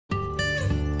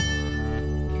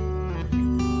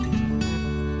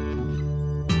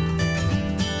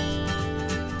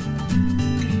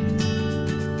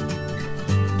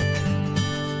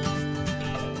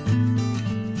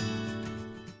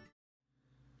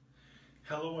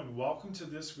Hello and welcome to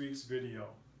this week's video.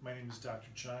 My name is Dr.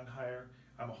 John Heyer.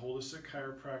 I'm a holistic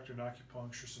chiropractor and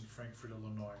acupuncturist in Frankfort,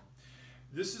 Illinois.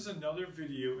 This is another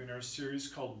video in our series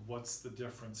called What's the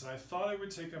Difference? And I thought I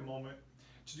would take a moment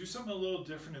to do something a little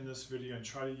different in this video and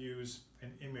try to use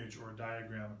an image or a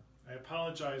diagram. I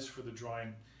apologize for the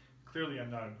drawing. Clearly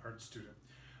I'm not an art student.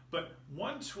 But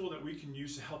one tool that we can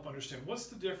use to help understand what's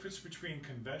the difference between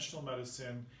conventional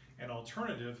medicine and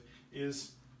alternative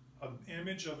is an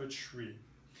image of a tree.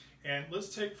 And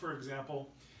let's take, for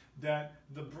example, that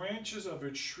the branches of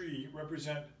a tree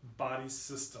represent body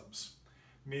systems.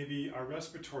 Maybe our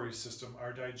respiratory system,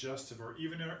 our digestive, or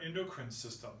even our endocrine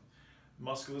system,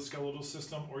 musculoskeletal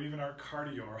system, or even our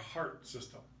cardio, our heart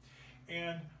system.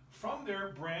 And from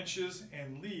there, branches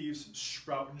and leaves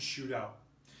sprout and shoot out.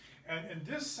 And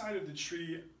this side of the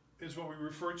tree is what we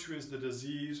refer to as the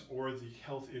disease or the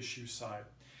health issue side.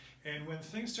 And when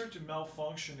things start to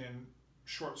malfunction and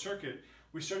short circuit,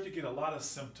 we start to get a lot of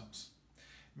symptoms.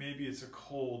 Maybe it's a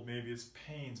cold, maybe it's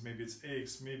pains, maybe it's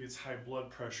aches, maybe it's high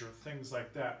blood pressure, things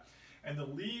like that. And the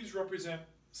leaves represent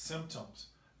symptoms.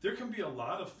 There can be a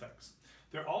lot of things.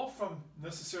 They're all from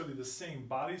necessarily the same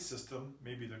body system,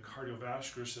 maybe the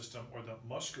cardiovascular system or the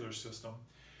muscular system,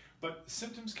 but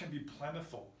symptoms can be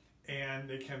plentiful and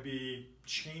they can be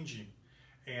changing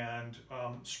and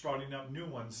sprouting up new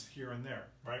ones here and there,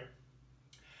 right?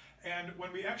 And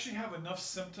when we actually have enough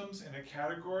symptoms in a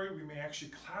category, we may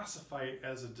actually classify it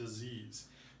as a disease.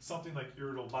 Something like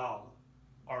irritable bowel,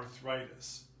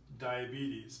 arthritis,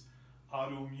 diabetes,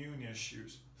 autoimmune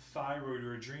issues, thyroid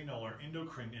or adrenal or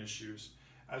endocrine issues,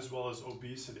 as well as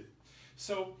obesity.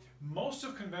 So most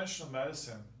of conventional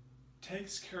medicine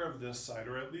takes care of this side,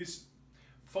 or at least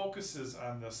focuses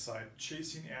on this side,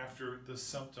 chasing after the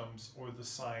symptoms or the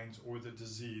signs or the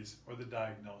disease or the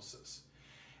diagnosis.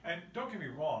 And don't get me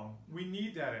wrong, we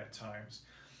need that at times.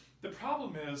 The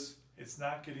problem is it's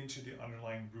not getting to the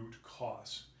underlying root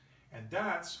cause. And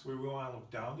that's where we want to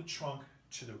look down the trunk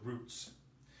to the roots.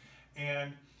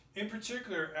 And in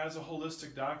particular, as a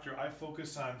holistic doctor, I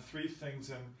focus on three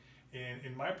things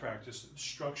in my practice: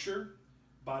 structure,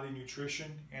 body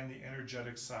nutrition, and the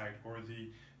energetic side, or the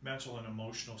mental and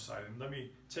emotional side. And let me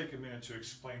take a minute to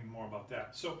explain more about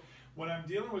that. So when I'm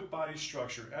dealing with body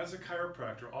structure, as a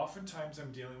chiropractor, oftentimes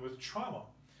I'm dealing with trauma,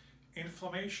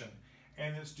 inflammation,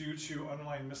 and it's due to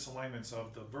underlying misalignments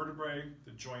of the vertebrae,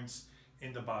 the joints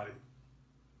in the body.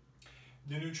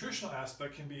 The nutritional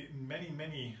aspect can be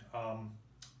many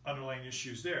underlying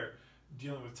issues there,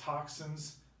 dealing with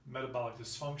toxins, metabolic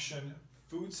dysfunction,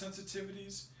 food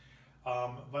sensitivities,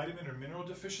 vitamin or mineral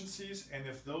deficiencies, and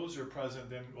if those are present,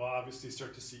 then we'll obviously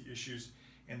start to see issues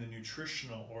in the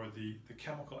nutritional or the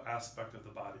chemical aspect of the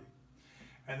body.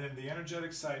 And then the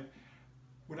energetic side,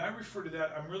 when I refer to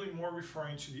that, I'm really more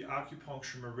referring to the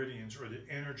acupuncture meridians or the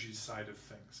energy side of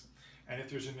things. And if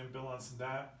there's an imbalance in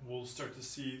that, we'll start to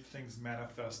see things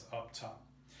manifest up top.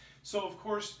 So of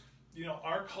course, you know,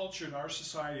 our culture and our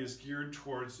society is geared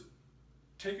towards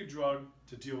take a drug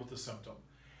to deal with the symptom.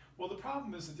 Well, the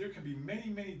problem is that there can be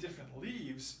many different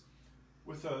leaves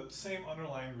with the same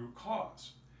underlying root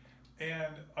cause.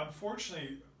 And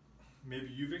unfortunately, maybe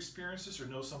you've experienced this or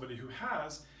know somebody who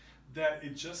has, that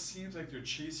it just seems like they're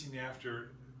chasing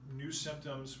after new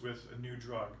symptoms with a new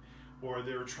drug, or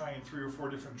they're trying 3 or 4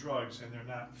 different drugs and they're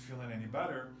not feeling any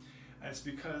better. And it's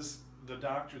because the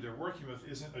doctor they're working with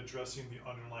isn't addressing the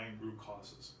underlying root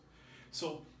causes.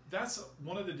 So that's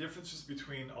one of the differences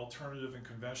between alternative and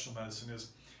conventional medicine is,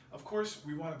 of course,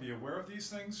 we want to be aware of these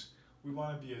things. We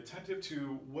want to be attentive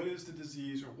to what is the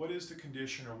disease or what is the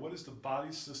condition or what is the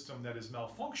body system that is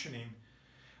malfunctioning,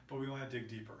 but we want to dig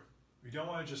deeper. We don't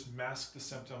want to just mask the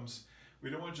symptoms.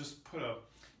 We don't want to just put a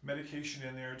medication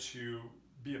in there to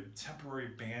be a temporary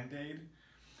band-aid.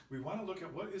 We want to look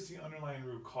at what is the underlying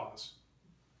root cause.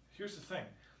 Here's the thing,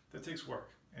 that takes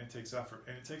work and it takes effort,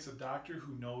 and it takes a doctor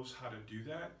who knows how to do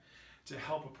that to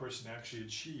help a person actually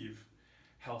achieve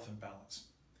health and balance.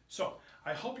 So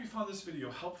I hope you found this video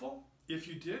helpful. If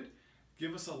you did,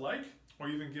 give us a like or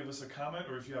even give us a comment,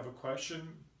 or if you have a question,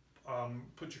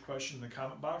 put your question in the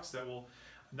comment box. That will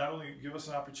not only give us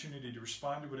an opportunity to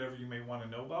respond to whatever you may want to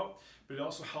know about, but it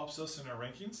also helps us in our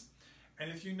rankings.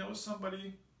 And if you know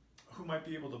somebody who might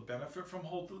be able to benefit from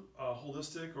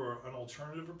holistic or an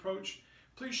alternative approach,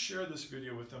 please share this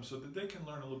video with them so that they can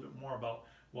learn a little bit more about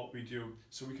what we do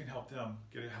so we can help them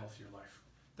get a healthier life.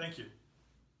 Thank you.